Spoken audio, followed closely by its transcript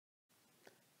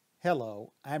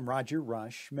Hello, I'm Roger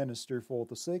Rush, minister for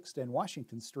the 6th and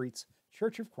Washington Streets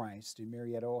Church of Christ in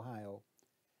Marietta, Ohio,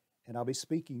 and I'll be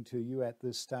speaking to you at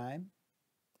this time.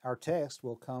 Our text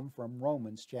will come from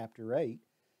Romans chapter 8.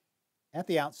 At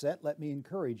the outset, let me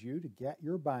encourage you to get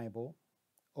your Bible,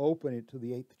 open it to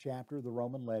the 8th chapter of the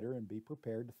Roman letter, and be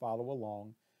prepared to follow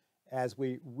along as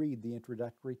we read the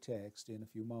introductory text in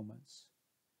a few moments.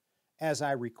 As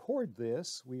I record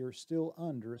this, we are still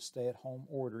under a stay-at-home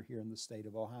order here in the state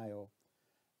of Ohio.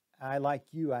 I, like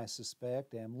you, I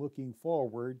suspect, am looking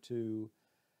forward to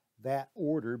that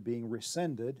order being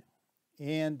rescinded,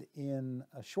 and in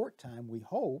a short time, we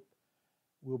hope,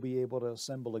 we'll be able to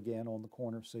assemble again on the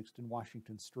corner of 6th and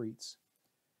Washington Streets.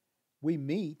 We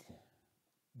meet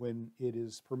when it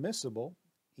is permissible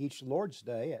each Lord's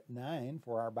Day at 9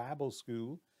 for our Bible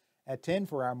school, at 10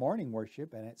 for our morning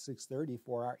worship, and at 6:30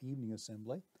 for our evening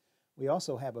assembly. We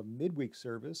also have a midweek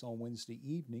service on Wednesday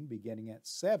evening beginning at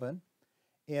 7.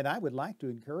 And I would like to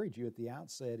encourage you at the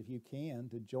outset, if you can,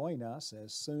 to join us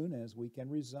as soon as we can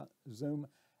resume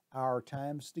our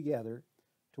times together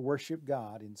to worship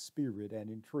God in spirit and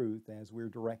in truth as we're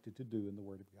directed to do in the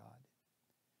Word of God.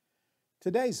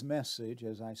 Today's message,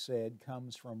 as I said,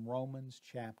 comes from Romans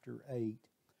chapter 8.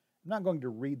 I'm not going to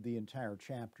read the entire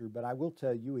chapter, but I will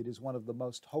tell you it is one of the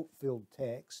most hope-filled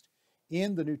texts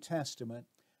in the New Testament.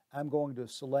 I'm going to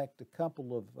select a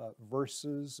couple of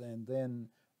verses and then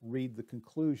read the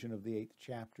conclusion of the 8th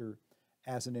chapter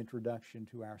as an introduction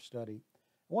to our study.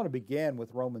 I want to begin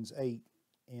with Romans 8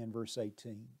 and verse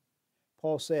 18.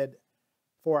 Paul said,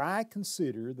 "For I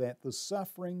consider that the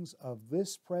sufferings of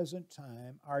this present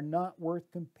time are not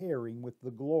worth comparing with the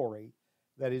glory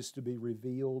that is to be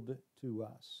revealed to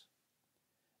us."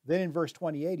 Then in verse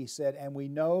 28 he said, "And we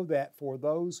know that for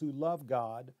those who love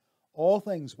God, all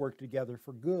things work together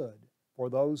for good,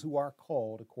 for those who are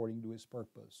called according to His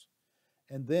purpose."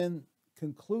 And then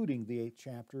concluding the 8th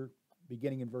chapter,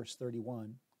 beginning in verse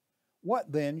 31,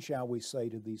 "What then shall we say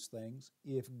to these things?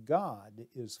 If God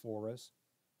is for us,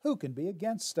 who can be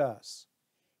against us?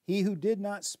 He who did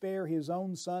not spare His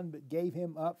own Son, but gave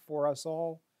Him up for us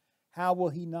all, how will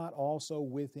He not also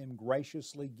with Him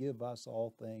graciously give us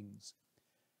all things?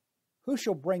 Who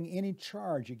shall bring any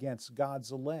charge against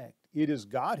God's elect? It is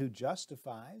God who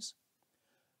justifies.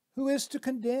 Who is to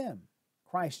condemn?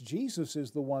 Christ Jesus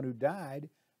is the one who died,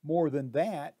 more than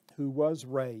that, who was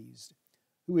raised,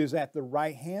 who is at the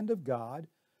right hand of God,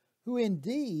 who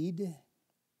indeed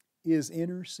is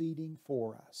interceding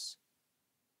for us.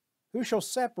 Who shall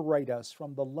separate us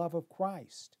from the love of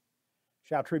Christ?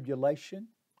 Shall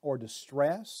tribulation, or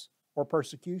distress, or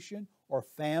persecution, or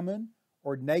famine,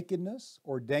 or nakedness,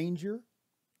 or danger,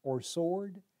 or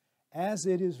sword? As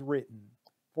it is written,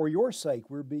 for your sake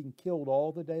we're being killed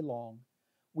all the day long.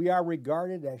 We are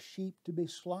regarded as sheep to be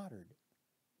slaughtered.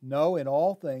 No, in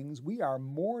all things we are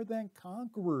more than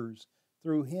conquerors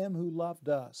through Him who loved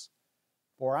us.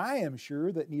 For I am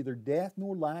sure that neither death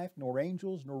nor life, nor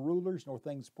angels, nor rulers, nor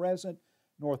things present,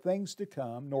 nor things to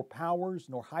come, nor powers,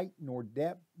 nor height, nor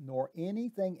depth, nor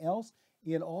anything else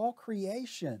in all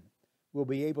creation will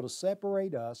be able to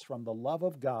separate us from the love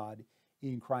of God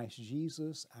in Christ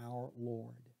Jesus our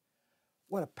Lord."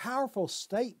 What a powerful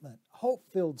statement,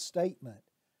 hope-filled statement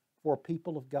for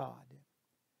people of God.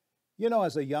 You know,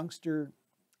 as a youngster,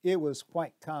 it was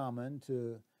quite common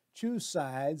to choose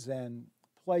sides and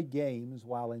play games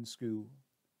while in school.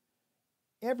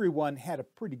 Everyone had a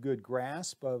pretty good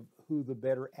grasp of who the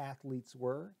better athletes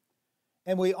were,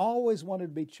 and we always wanted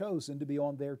to be chosen to be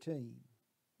on their team.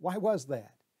 Why was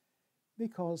that?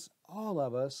 Because all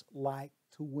of us like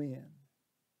to win.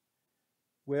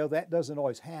 Well, that doesn't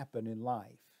always happen in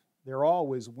life. There are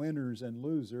always winners and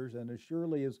losers, and as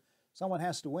surely as someone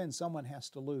has to win, someone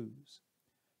has to lose.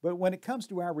 But when it comes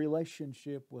to our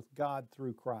relationship with God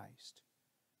through Christ,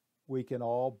 we can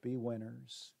all be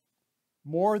winners,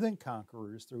 more than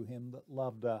conquerors through Him that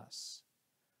loved us.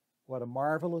 What a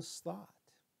marvelous thought.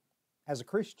 As a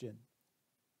Christian,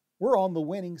 we're on the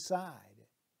winning side.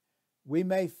 We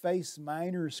may face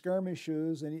minor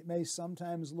skirmishes, and it may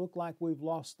sometimes look like we've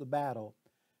lost the battle,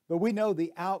 but we know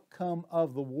the outcome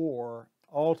of the war.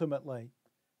 Ultimately,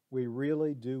 we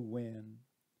really do win.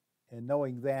 And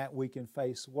knowing that, we can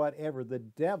face whatever the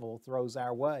devil throws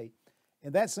our way.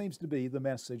 And that seems to be the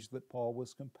message that Paul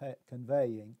was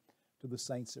conveying to the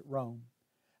saints at Rome.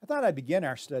 I thought I'd begin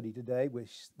our study today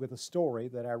with a story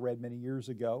that I read many years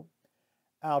ago.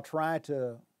 I'll try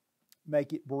to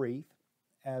make it brief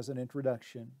as an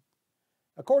introduction.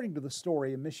 According to the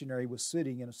story, a missionary was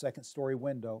sitting in a second-story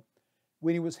window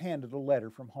when he was handed a letter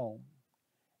from home.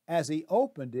 As he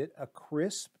opened it, a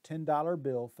crisp $10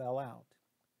 bill fell out.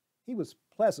 He was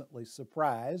pleasantly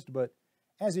surprised, but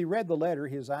as he read the letter,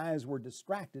 his eyes were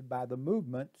distracted by the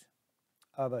movement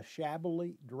of a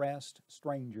shabbily dressed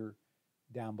stranger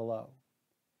down below.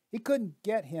 He couldn't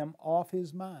get him off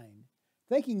his mind.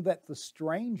 Thinking that the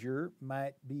stranger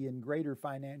might be in greater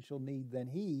financial need than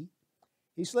he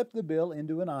slipped the bill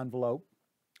into an envelope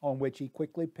on which he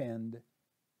quickly penned,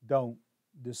 "Don't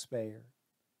despair."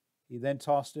 He then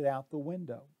tossed it out the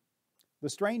window. The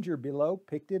stranger below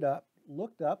picked it up,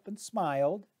 looked up, and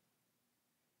smiled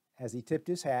as he tipped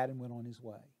his hat and went on his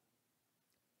way.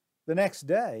 The next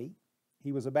day,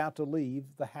 he was about to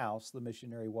leave the house the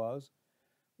missionary was,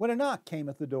 when a knock came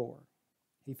at the door.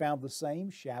 He found the same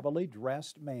shabbily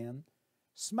dressed man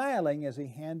smiling as he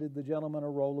handed the gentleman a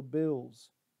roll of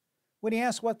bills. When he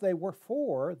asked what they were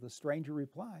for, the stranger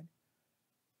replied,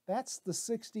 "That's the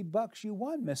 $60 you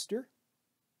won, mister."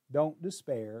 "Don't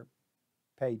despair,"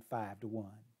 paid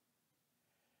 5-1.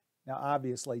 Now,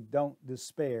 obviously, "Don't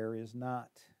despair" is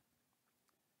not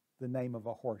the name of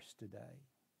a horse today,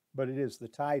 but it is the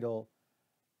title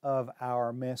of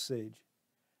our message.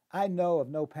 I know of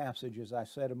no passage, as I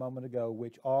said a moment ago,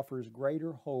 which offers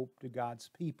greater hope to God's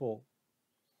people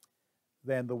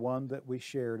than the one that we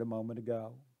shared a moment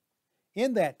ago.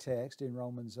 In that text in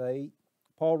Romans 8,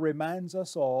 Paul reminds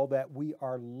us all that we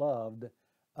are loved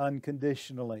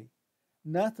unconditionally.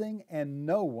 Nothing and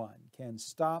no one can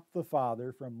stop the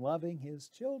Father from loving His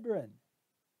children.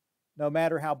 No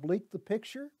matter how bleak the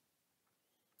picture,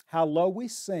 how low we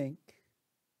sink,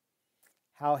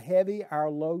 how heavy our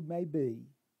load may be,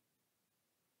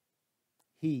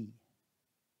 He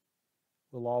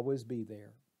will always be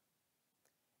there.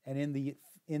 And in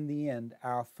the end,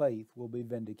 our faith will be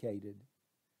vindicated.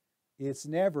 It's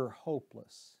never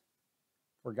hopeless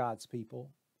for God's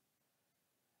people.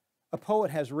 A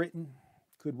poet has written,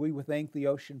 "Could we with ink the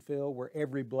ocean fill, were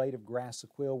every blade of grass a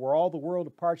quill, were all the world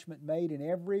a parchment made, and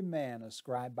every man a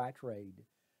scribe by trade,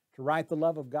 to write the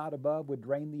love of God above would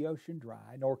drain the ocean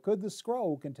dry, nor could the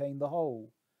scroll contain the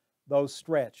whole, though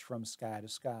stretched from sky to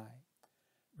sky."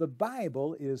 The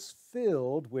Bible is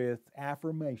filled with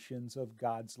affirmations of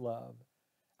God's love.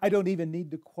 I don't even need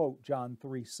to quote John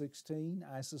 3:16.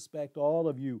 I suspect all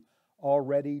of you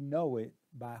already know it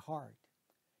by heart.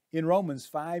 In Romans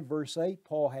 5, verse 8,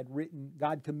 Paul had written,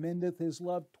 "God commendeth His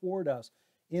love toward us,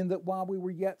 in that while we were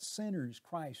yet sinners,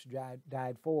 Christ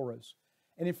died for us."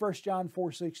 And in 1 John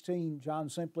 4:16, John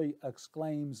simply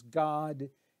exclaims,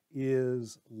 "God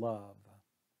is love."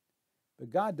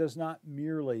 But God does not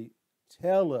merely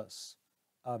tell us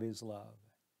of His love.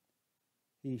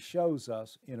 He shows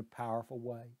us in a powerful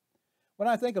way. When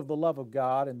I think of the love of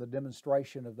God and the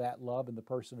demonstration of that love in the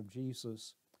person of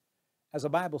Jesus, as a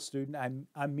Bible student,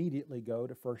 I immediately go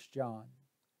to 1 John.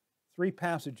 3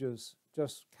 passages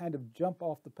just kind of jump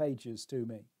off the pages to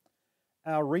me.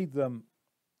 I'll read them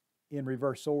in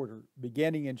reverse order.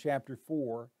 Beginning in chapter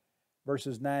 4,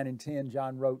 verses 9 and 10,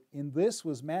 John wrote, "In this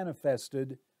was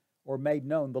manifested or made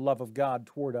known the love of God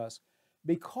toward us,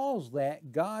 because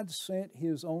that God sent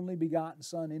His only begotten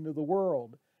Son into the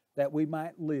world, that we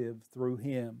might live through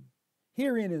Him.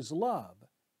 Herein is love,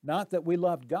 not that we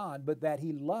loved God, but that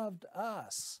He loved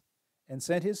us and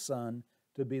sent His Son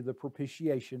to be the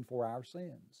propitiation for our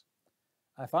sins."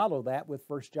 I follow that with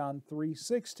 1 John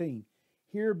 3:16.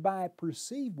 "Hereby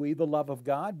perceive we the love of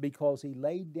God, because He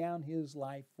laid down His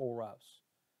life for us."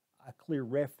 A clear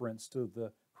reference to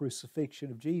the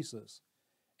crucifixion of Jesus.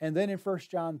 And then in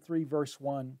 1 John 3, verse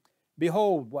 1,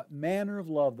 "Behold, what manner of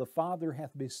love the Father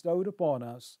hath bestowed upon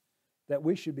us, that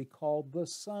we should be called the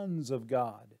sons of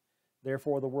God.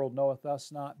 Therefore the world knoweth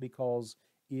us not, because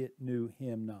it knew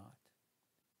Him not."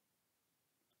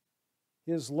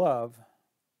 His love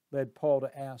led Paul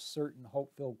to ask certain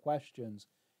hope-filled questions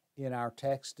in our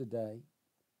text today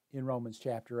in Romans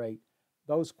chapter 8.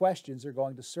 Those questions are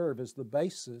going to serve as the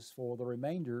basis for the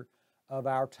remainder of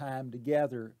our time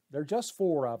together. There are just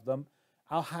 4 of them.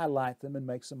 I'll highlight them and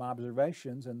make some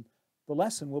observations, and the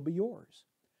lesson will be yours.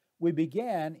 We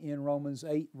began in Romans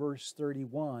 8, verse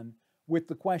 31, with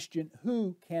the question,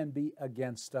 who can be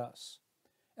against us?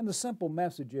 And the simple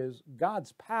message is,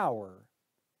 God's power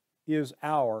is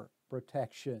our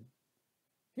protection.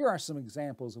 Here are some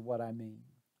examples of what I mean.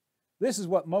 This is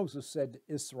what Moses said to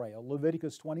Israel,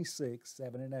 Leviticus 26,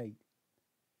 7 and 8.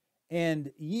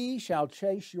 "And ye shall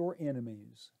chase your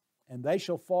enemies, and they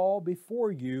shall fall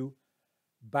before you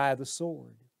by the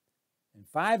sword. And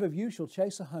 5 of you shall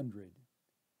chase 100,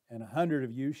 and 100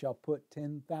 of you shall put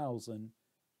 10,000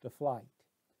 to flight."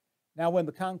 Now, when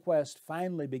the conquest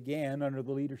finally began under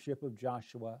the leadership of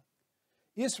Joshua,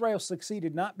 Israel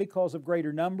succeeded not because of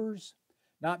greater numbers,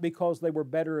 not because they were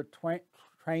better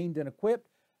trained and equipped,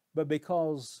 but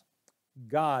because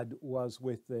God was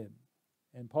with them.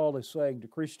 And Paul is saying to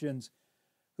Christians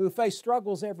who face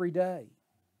struggles every day,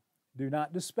 do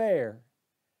not despair.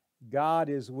 God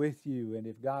is with you, and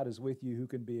if God is with you, who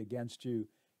can be against you?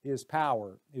 His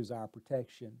power is our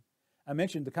protection. I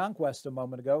mentioned the conquest a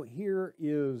moment ago. Here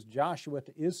is Joshua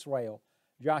to Israel,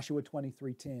 Joshua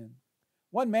 23:10.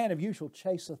 One man of you shall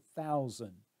chase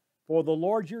 1,000. For the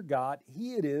Lord your God,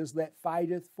 He it is that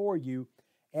fighteth for you,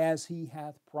 as He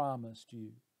hath promised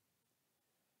you.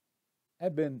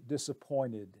 I've been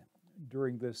disappointed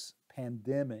during this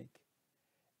pandemic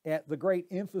at the great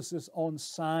emphasis on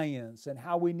science and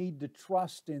how we need to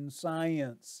trust in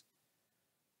science.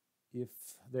 If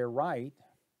they're right,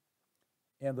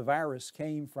 and the virus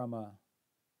came from a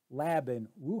lab in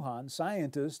Wuhan,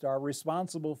 scientists are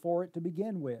responsible for it to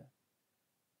begin with.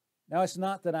 Now, it's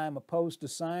not that I'm opposed to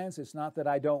science. It's not that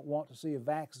I don't want to see a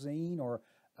vaccine or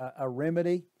a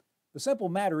remedy. The simple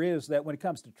matter is that when it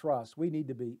comes to trust, we need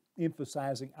to be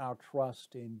emphasizing our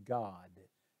trust in God,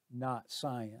 not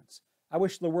science. I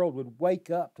wish the world would wake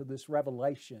up to this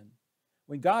revelation.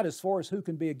 When God is for us, who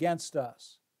can be against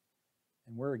us?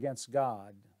 And we're against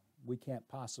God, we can't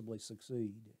possibly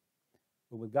succeed.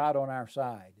 But with God on our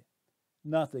side,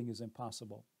 nothing is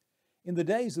impossible. In the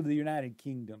days of the United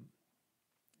Kingdom,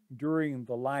 during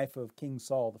the life of King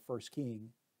Saul, the first king,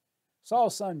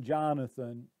 Saul's son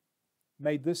Jonathan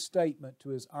made this statement to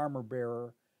his armor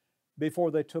bearer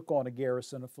before they took on a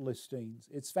garrison of Philistines.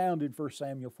 It's found in 1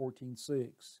 Samuel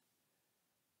 14:6.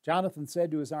 Jonathan said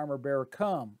to his armor bearer,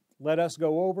 "Come, let us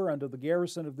go over unto the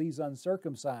garrison of these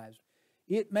uncircumcised.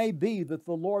 It may be that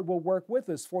the Lord will work with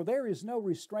us, for there is no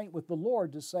restraint with the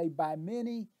Lord to save by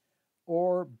many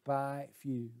or by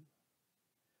few."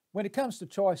 When it comes to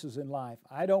choices in life,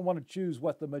 I don't want to choose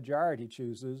what the majority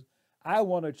chooses. I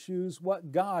want to choose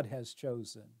what God has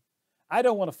chosen. I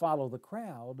don't want to follow the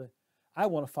crowd. I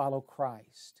want to follow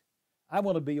Christ. I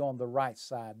want to be on the right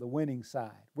side, the winning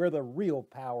side, where the real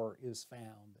power is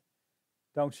found.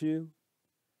 Don't you?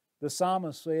 The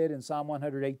psalmist said in Psalm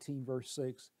 118, verse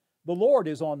 6, "The Lord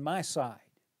is on my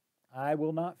side. I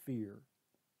will not fear.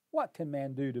 What can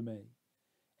man do to me?"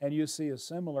 And you see a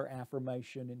similar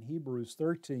affirmation in Hebrews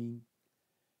 13,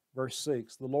 verse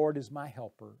 6, "The Lord is my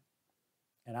helper,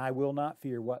 and I will not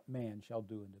fear what man shall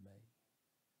do unto me."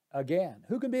 Again,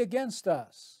 who can be against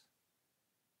us?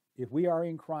 If we are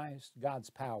in Christ,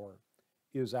 God's power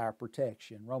is our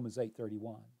protection. Romans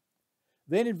 8:31.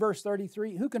 Then in verse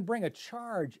 33, who can bring a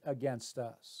charge against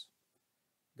us?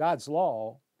 God's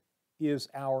law is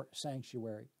our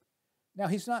sanctuary. Now,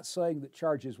 he's not saying that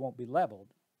charges won't be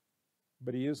leveled,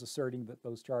 but he is asserting that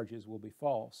those charges will be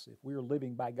false. If we are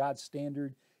living by God's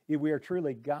standard, if we are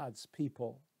truly God's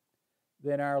people,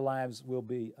 then our lives will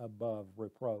be above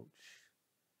reproach.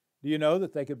 Do you know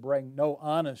that they could bring no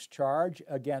honest charge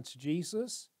against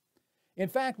Jesus? In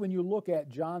fact, when you look at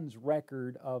John's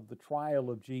record of the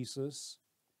trial of Jesus,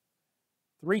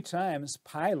 3 times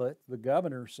Pilate, the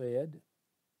governor, said,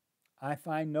 "I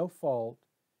find no fault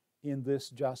in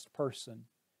this just person."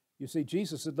 You see,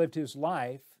 Jesus had lived his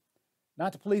life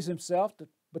not to please himself,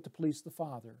 but to please the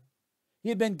Father. He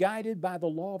had been guided by the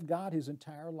law of God his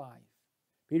entire life.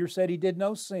 Peter said he did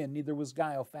no sin, neither was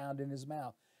guile found in his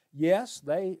mouth. Yes,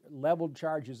 they leveled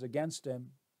charges against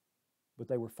him, but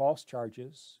they were false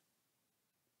charges,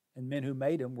 and men who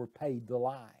made them were paid to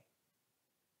lie.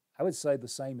 I would say the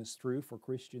same is true for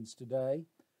Christians today.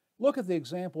 Look at the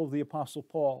example of the Apostle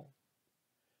Paul.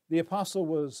 The apostle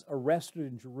was arrested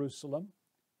in Jerusalem.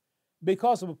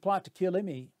 Because of a plot to kill him,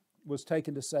 he was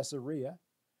taken to Caesarea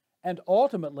and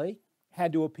ultimately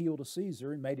had to appeal to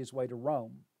Caesar and made his way to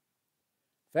Rome.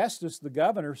 Festus, the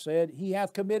governor, said, "He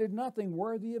hath committed nothing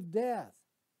worthy of death."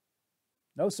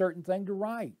 No certain thing to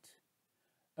write.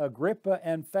 Agrippa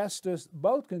and Festus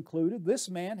both concluded this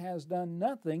man has done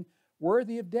nothing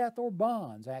worthy of death or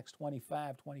bonds. Acts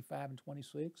 25:25 and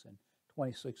 26 and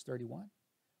 26:31.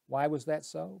 Why was that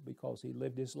so? Because he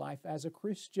lived his life as a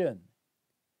Christian.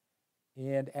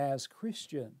 And as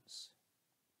Christians,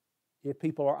 if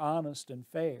people are honest and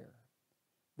fair,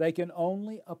 they can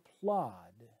only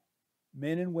applaud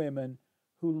men and women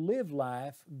who live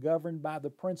life governed by the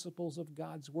principles of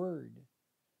God's Word.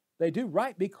 They do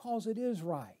right because it is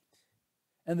right,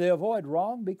 and they avoid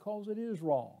wrong because it is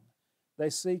wrong. They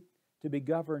seek to be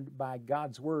governed by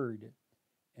God's Word,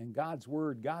 and God's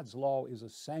Word, God's law, is a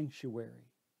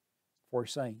sanctuary for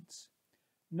saints.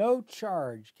 No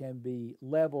charge can be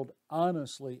leveled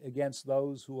honestly against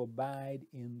those who abide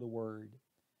in the Word.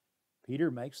 Peter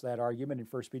makes that argument in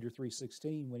 1 Peter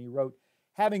 3:16 when he wrote,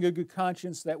 "Having a good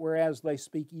conscience, that whereas they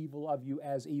speak evil of you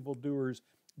as evildoers,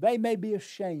 They may be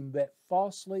ashamed that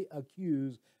falsely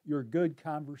accuse your good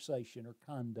conversation or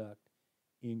conduct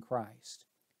in Christ.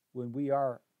 When we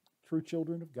are true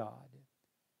children of God,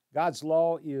 God's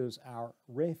law is our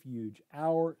refuge,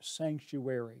 our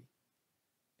sanctuary,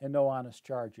 and no honest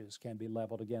charges can be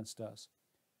leveled against us.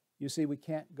 You see, we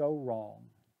can't go wrong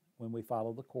when we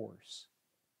follow the course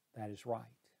that is right.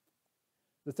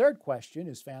 The third question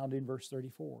is found in verse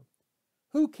 34.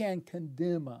 Who can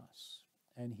condemn us?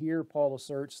 And here Paul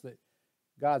asserts that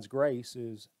God's grace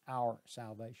is our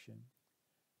salvation.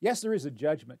 Yes, there is a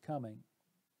judgment coming.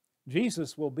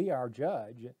 Jesus will be our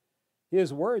judge.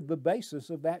 His word, the basis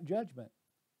of that judgment.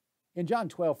 In John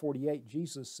 12:48,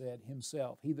 Jesus said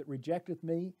himself, He that rejecteth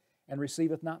me and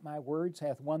receiveth not my words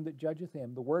hath one that judgeth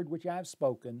him. The word which I have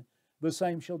spoken, the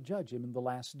same shall judge him in the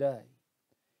last day.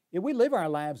 If we live our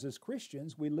lives as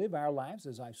Christians, we live our lives,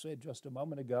 as I said just a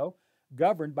moment ago,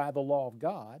 governed by the law of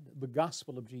God, the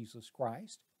gospel of Jesus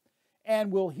Christ,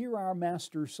 and we'll hear our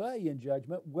Master say in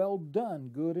judgment, Well done,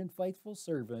 good and faithful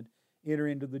servant, enter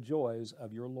into the joys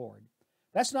of your Lord.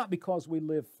 That's not because we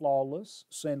live flawless,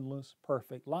 sinless,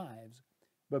 perfect lives,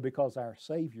 but because our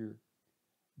Savior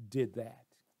did that.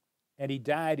 And He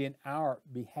died in our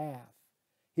behalf.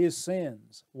 His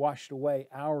sins washed away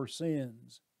our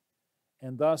sins.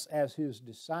 And thus, as His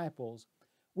disciples,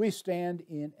 we stand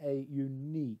in a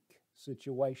unique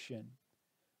situation.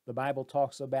 The Bible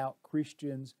talks about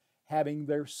Christians having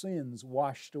their sins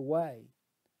washed away.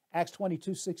 Acts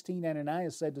 22:16,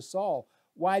 Ananias said to Saul,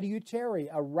 Why do you tarry?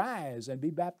 Arise and be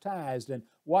baptized and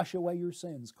wash away your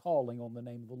sins, calling on the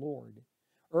name of the Lord.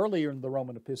 Earlier in the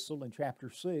Roman epistle, in chapter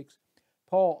 6,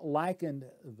 Paul likened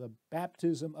the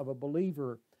baptism of a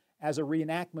believer as a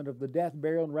reenactment of the death,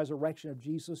 burial, and resurrection of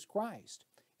Jesus Christ,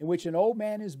 in which an old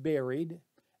man is buried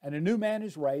and a new man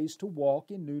is raised to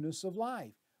walk in newness of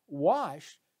life,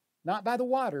 washed not by the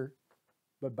water,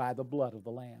 but by the blood of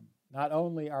the Lamb. Not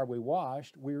only are we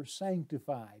washed, we are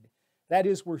sanctified. That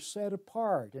is, we're set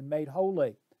apart and made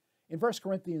holy. In 1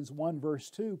 Corinthians 1, verse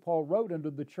 2, Paul wrote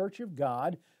unto the church of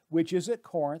God, which is at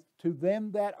Corinth, to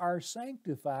them that are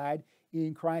sanctified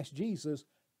in Christ Jesus,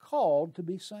 called to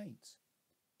be saints.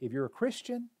 If you're a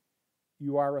Christian,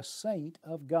 you are a saint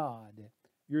of God.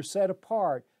 You're set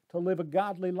apart to live a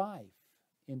godly life.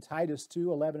 In Titus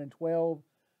 2, 11 and 12,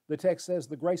 the text says,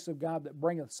 The grace of God that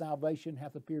bringeth salvation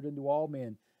hath appeared unto all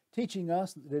men, teaching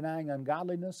us that denying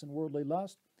ungodliness and worldly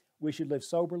lust, we should live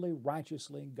soberly,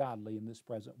 righteously, and godly in this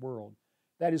present world.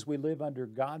 That is, we live under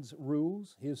God's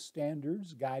rules, His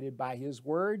standards, guided by His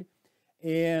Word,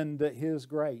 and His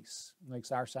grace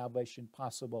makes our salvation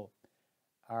possible.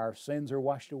 Our sins are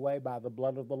washed away by the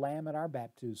blood of the Lamb at our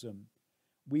baptism.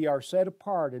 We are set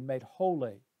apart and made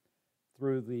holy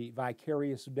through the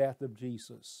vicarious death of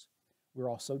Jesus. We're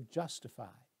also justified.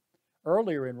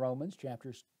 Earlier in Romans,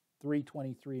 chapters 3,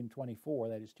 23, and 24,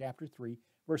 that is chapter 3,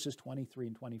 verses 23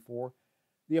 and 24,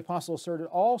 the apostle asserted,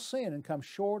 All sin and come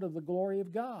short of the glory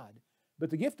of God, but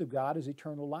the gift of God is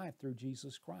eternal life through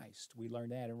Jesus Christ. We learn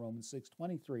that in Romans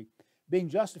 6:23. Being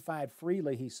justified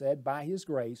freely, he said, by His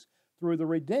grace, through the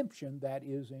redemption that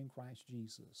is in Christ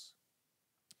Jesus.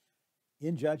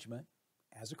 In judgment,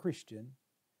 as a Christian,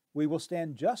 we will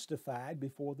stand justified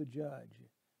before the judge.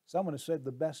 Someone has said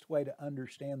the best way to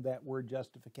understand that word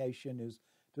justification is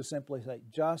to simply say,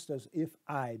 just as if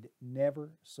I'd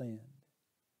never sinned.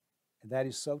 And that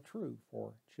is so true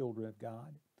for children of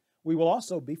God. We will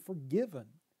also be forgiven.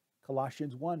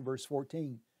 Colossians 1, verse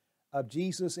 14, of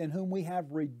Jesus, in whom we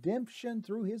have redemption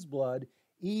through His blood,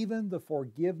 even the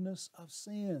forgiveness of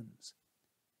sins.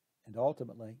 And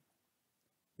ultimately,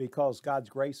 because God's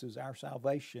grace is our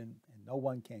salvation and no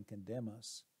one can condemn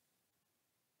us,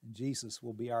 and Jesus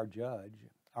will be our judge,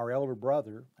 our elder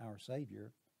brother, our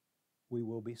Savior, we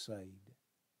will be saved.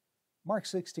 Mark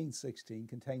 16:16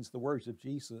 contains the words of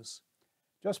Jesus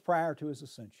just prior to His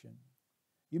ascension.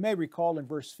 You may recall in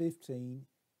verse 15,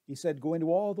 He said, Go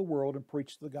into all the world and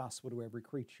preach the gospel to every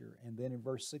creature. And then in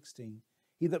verse 16,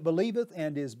 He that believeth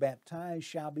and is baptized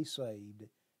shall be saved.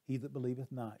 He that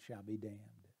believeth not shall be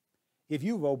damned. If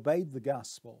you've obeyed the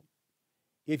gospel,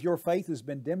 if your faith has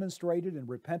been demonstrated in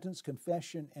repentance,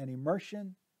 confession, and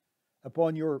immersion,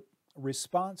 upon your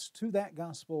response to that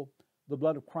gospel, the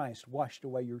blood of Christ washed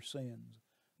away your sins.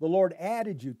 The Lord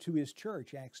added you to His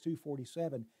church, Acts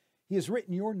 2:47. He has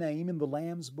written your name in the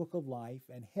Lamb's book of life,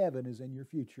 and heaven is in your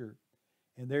future.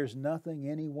 And there's nothing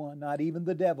anyone, not even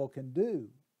the devil, can do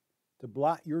to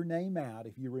blot your name out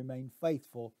if you remain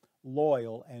faithful,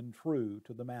 loyal, and true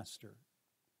to the Master.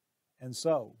 And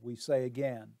so, we say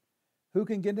again, who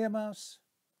can condemn us?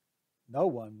 No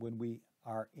one when we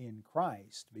are in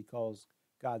Christ, because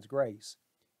God's grace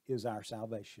is our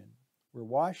salvation. We're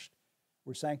washed,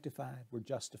 we're sanctified, we're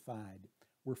justified,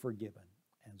 we're forgiven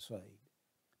and saved.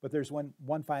 But there's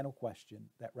one final question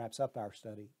that wraps up our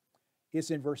study.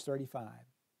 It's in verse 35.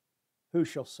 Who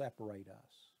shall separate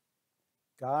us?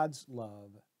 God's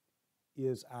love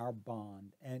is our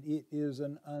bond, and it is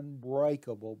an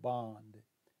unbreakable bond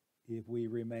if we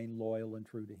remain loyal and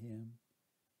true to Him.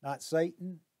 Not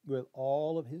Satan, with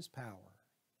all of his power,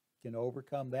 can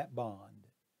overcome that bond,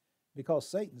 because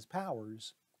Satan's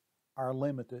powers are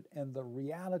limited. And the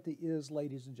reality is,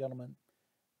 ladies and gentlemen,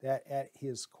 that at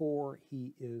his core,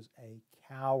 he is a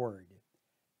coward.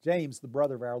 James, the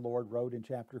brother of our Lord, wrote in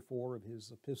chapter 4 of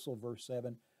his epistle, verse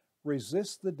 7,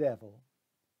 resist the devil,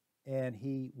 and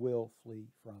he will flee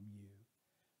from you.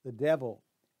 The devil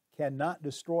cannot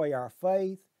destroy our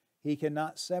faith. He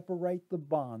cannot separate the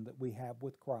bond that we have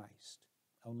with Christ.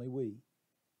 Only we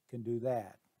can do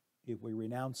that if we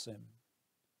renounce him,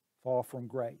 fall from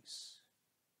grace,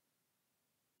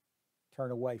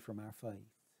 turn away from our faith,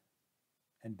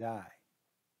 and die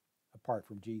apart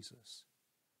from Jesus.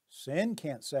 Sin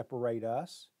can't separate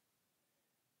us.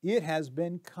 It has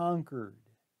been conquered.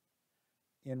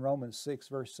 In Romans 6,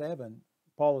 verse 7,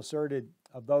 Paul asserted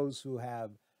of those who have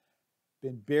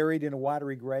been buried in a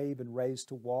watery grave and raised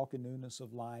to walk in newness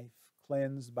of life,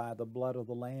 cleansed by the blood of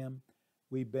the Lamb,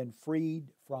 we've been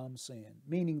freed from sin,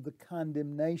 meaning the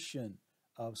condemnation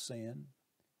of sin,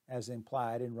 as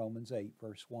implied in Romans 8,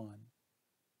 verse 1.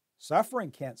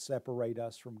 Suffering can't separate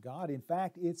us from God. In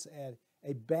fact, it's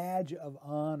a badge of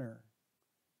honor.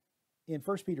 In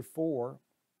 1 Peter 4,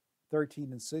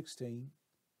 13 and 16,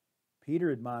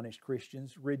 Peter admonished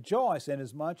Christians, rejoice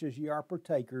inasmuch as ye are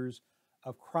partakers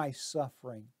of Christ's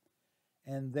suffering.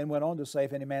 And then went on to say,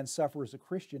 if any man suffer as a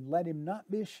Christian, let him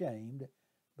not be ashamed,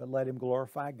 but let him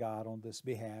glorify God on this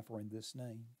behalf or in this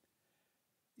name.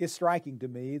 It's striking to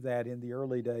me that in the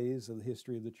early days of the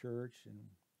history of the church and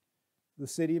the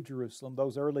city of Jerusalem,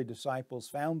 those early disciples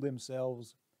found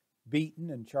themselves beaten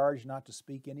and charged not to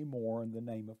speak any more in the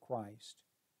name of Christ.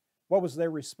 What was their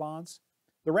response?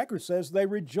 The record says they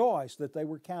rejoiced that they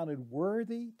were counted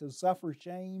worthy to suffer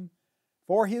shame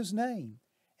for His name.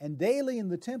 And daily in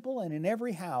the temple and in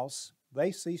every house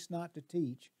they ceased not to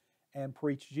teach and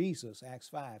preach Jesus. Acts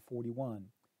 5, 41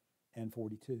 and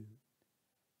 42.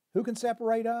 Who can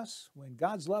separate us when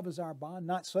God's love is our bond?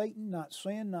 Not Satan, not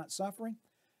sin, not suffering,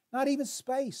 not even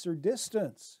space or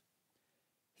distance.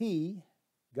 He,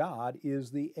 God,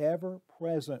 is the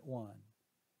ever-present one.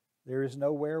 There is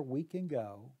nowhere we can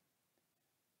go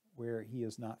where He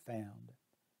is not found.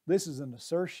 This is an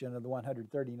assertion of the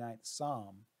 139th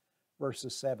Psalm,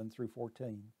 verses 7 through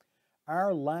 14.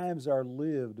 Our lives are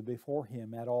lived before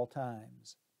Him at all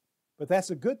times. But that's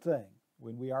a good thing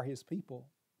when we are His people.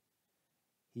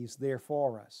 He's there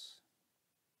for us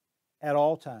at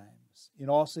all times, in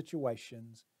all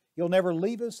situations. He'll never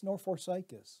leave us nor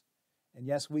forsake us. And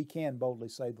yes, we can boldly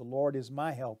say, the Lord is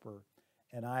my helper,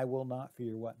 and I will not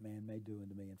fear what man may do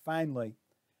unto me. And finally,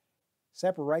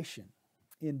 separation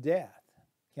in death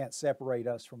can't separate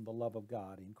us from the love of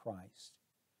God in Christ.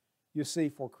 You see,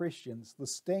 for Christians, the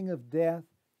sting of death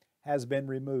has been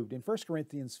removed. In 1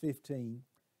 Corinthians 15,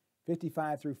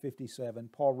 55 through 57,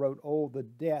 Paul wrote, O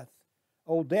death,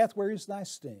 where is thy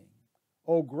sting?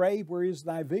 O grave, where is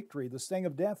thy victory? The sting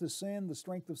of death is sin, the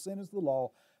strength of sin is the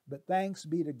law. But thanks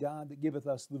be to God that giveth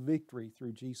us the victory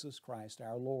through Jesus Christ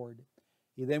our Lord.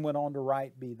 He then went on to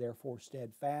write, Be therefore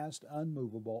steadfast,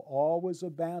 unmovable, always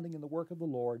abounding in the work of the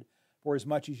Lord, for as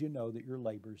much as you know that your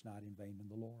labor is not in vain in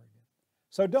the Lord.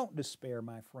 So don't despair,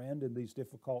 my friend, in these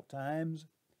difficult times.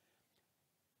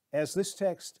 As this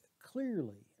text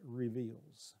clearly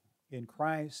reveals, in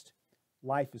Christ,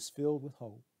 life is filled with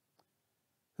hope.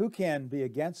 Who can be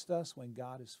against us when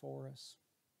God is for us?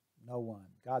 No one.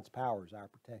 God's power is our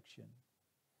protection.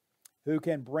 Who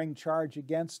can bring charge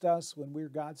against us when we're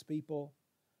God's people?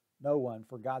 No one,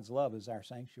 for God's love is our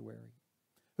sanctuary.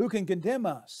 Who can condemn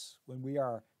us when we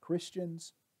are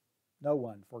Christians? No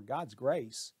one, for God's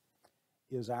grace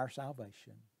is our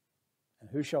salvation. And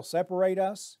who shall separate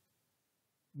us?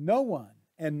 No one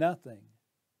and nothing,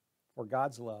 for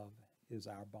God's love is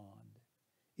our bond.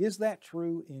 Is that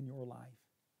true in your life?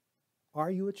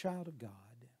 Are you a child of God?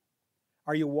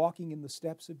 Are you walking in the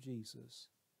steps of Jesus?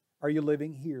 Are you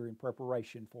living here in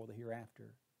preparation for the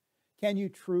hereafter? Can you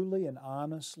truly and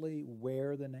honestly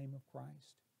wear the name of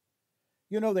Christ?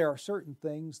 You know, there are certain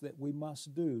things that we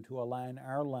must do to align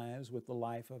our lives with the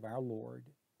life of our Lord.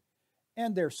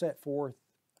 And they're set forth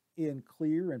in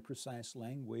clear and precise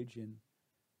language in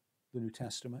the New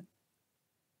Testament.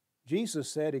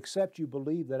 Jesus said, except you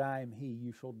believe that I am He,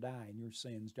 you shall die in your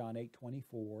sins, John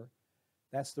 8:24.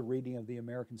 That's the reading of the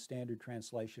American Standard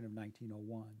Translation of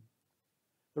 1901.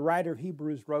 The writer of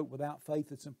Hebrews wrote, "Without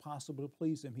faith it's impossible to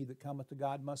please him. He that cometh to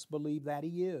God must believe that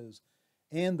he is,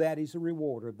 and that he's a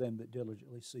rewarder of them that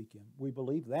diligently seek him." We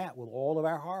believe that with all of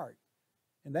our heart.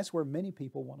 And that's where many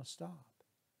people want to stop.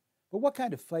 But what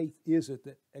kind of faith is it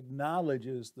that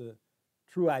acknowledges the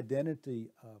true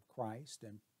identity of Christ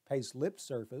and pays lip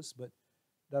service but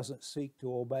doesn't seek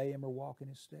to obey him or walk in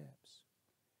his steps?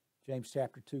 James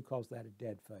chapter 2 calls that a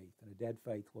dead faith, and a dead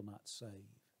faith will not save.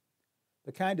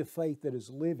 The kind of faith that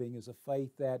is living is a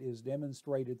faith that is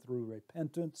demonstrated through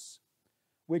repentance,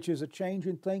 which is a change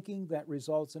in thinking that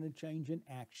results in a change in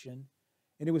action.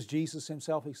 And it was Jesus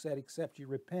himself who said, "Except you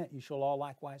repent, you shall all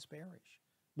likewise perish."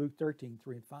 Luke 13,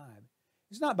 3 and 5.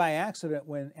 It's not by accident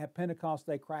when at Pentecost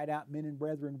they cried out, "Men and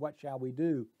brethren, what shall we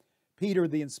do?" Peter,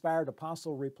 the inspired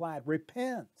apostle, replied,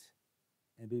 "Repent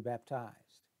and be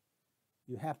baptized."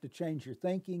 You have to change your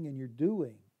thinking and your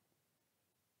doing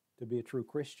to be a true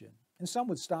Christian. And some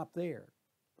would stop there,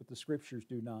 but the Scriptures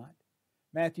do not.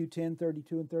 Matthew 10,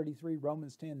 32 and 33,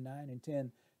 Romans 10, 9 and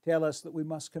 10 tell us that we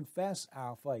must confess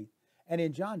our faith. And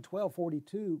in John 12,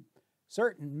 42,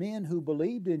 certain men who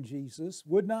believed in Jesus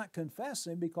would not confess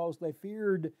him because they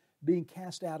feared being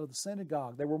cast out of the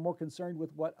synagogue. They were more concerned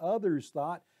with what others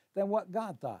thought than what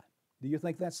God thought. Do you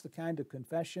think that's the kind of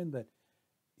confession that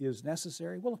is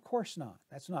necessary? Well, of course not.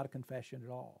 That's not a confession at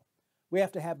all. We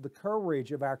have to have the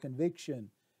courage of our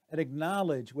conviction and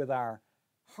acknowledge with our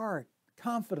heart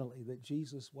confidently that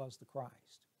Jesus was the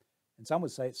Christ. And some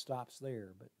would say it stops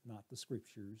there, but not the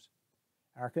Scriptures.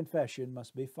 Our confession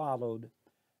must be followed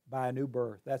by a new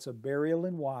birth. That's a burial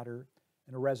in water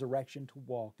and a resurrection to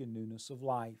walk in newness of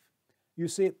life. You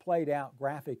see it played out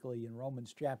graphically in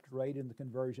Romans chapter 8 in the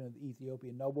conversion of the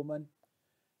Ethiopian nobleman.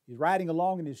 He's riding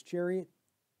along in his chariot.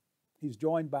 He's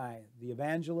joined by the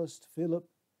evangelist, Philip.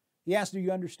 He asked, "Do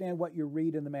you understand what you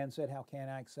read?" And the man said, "How can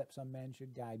I, except some man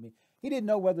should guide me?" He didn't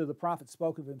know whether the prophet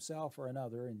spoke of himself or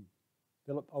another, and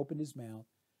Philip opened his mouth,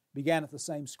 began at the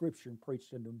same Scripture, and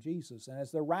preached unto him Jesus. And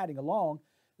as they're riding along,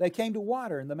 they came to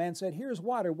water, and the man said, "Here's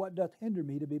water, what doth hinder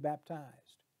me to be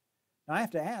baptized?" Now I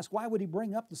have to ask, why would he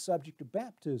bring up the subject of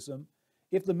baptism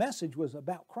if the message was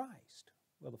about Christ?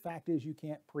 Well, the fact is you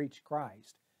can't preach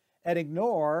Christ and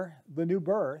ignore the new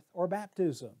birth or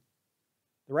baptism.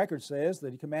 The record says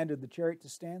that he commanded the chariot to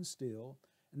stand still,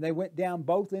 and they went down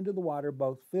both into the water,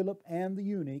 both Philip and the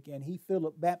eunuch, and he,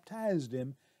 Philip, baptized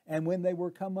him. And when they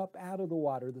were come up out of the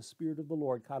water, the Spirit of the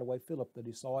Lord caught away Philip, that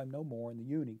he saw him no more, and the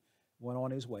eunuch went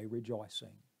on his way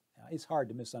rejoicing. Now, it's hard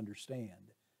to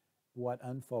misunderstand what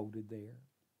unfolded there.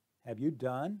 Have you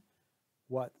done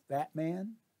what that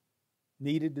man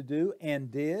needed to do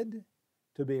and did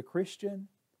to be a Christian,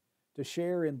 to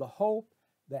share in the hope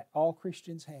that all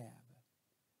Christians have,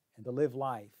 and to live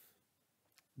life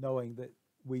knowing that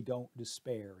we don't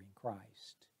despair in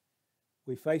Christ?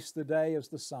 We face the day as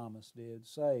the psalmist did,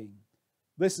 saying,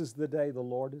 "This is the day the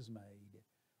Lord has made.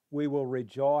 We will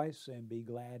rejoice and be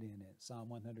glad in it." Psalm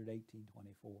 118,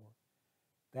 24.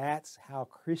 That's how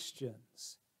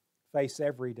Christians face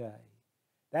every day.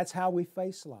 That's how we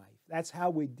face life. That's how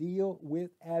we deal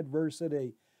with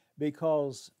adversity,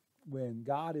 because when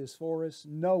God is for us,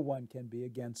 no one can be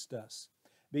against us.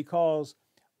 Because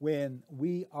when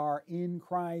we are in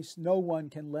Christ, no one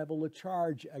can level a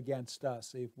charge against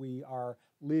us if we are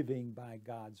living by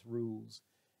God's rules.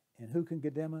 And who can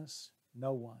condemn us?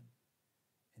 No one.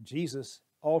 And Jesus,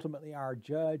 ultimately our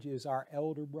judge, is our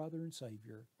elder brother and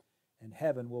Savior, and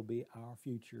heaven will be our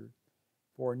future,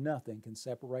 for nothing can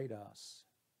separate us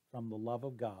from the love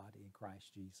of God in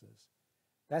Christ Jesus.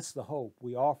 That's the hope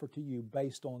we offer to you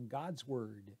based on God's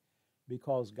Word,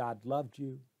 because God loved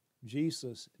you,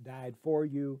 Jesus died for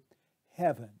you.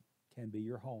 Heaven can be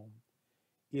your home.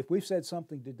 If we've said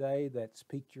something today that's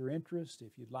piqued your interest,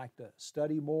 if you'd like to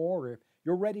study more, or if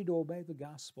you're ready to obey the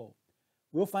gospel,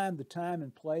 we'll find the time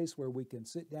and place where we can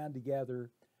sit down together,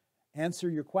 answer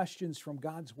your questions from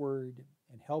God's Word,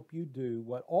 and help you do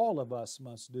what all of us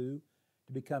must do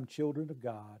to become children of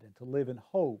God and to live in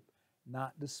hope,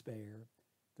 not despair,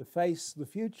 to face the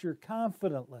future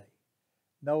confidently,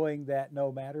 knowing that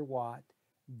no matter what,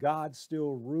 God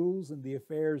still rules in the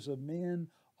affairs of men.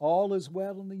 All is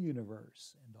well in the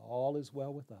universe, and all is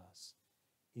well with us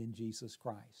in Jesus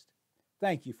Christ.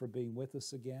 Thank you for being with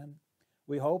us again.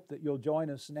 We hope that you'll join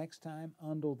us next time.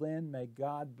 Until then, may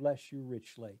God bless you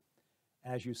richly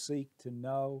as you seek to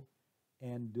know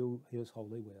and do His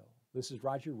holy will. This is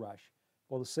Roger Rush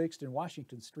for the 6th and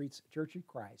Washington Streets Church of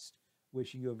Christ,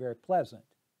 wishing you a very pleasant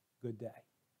good day.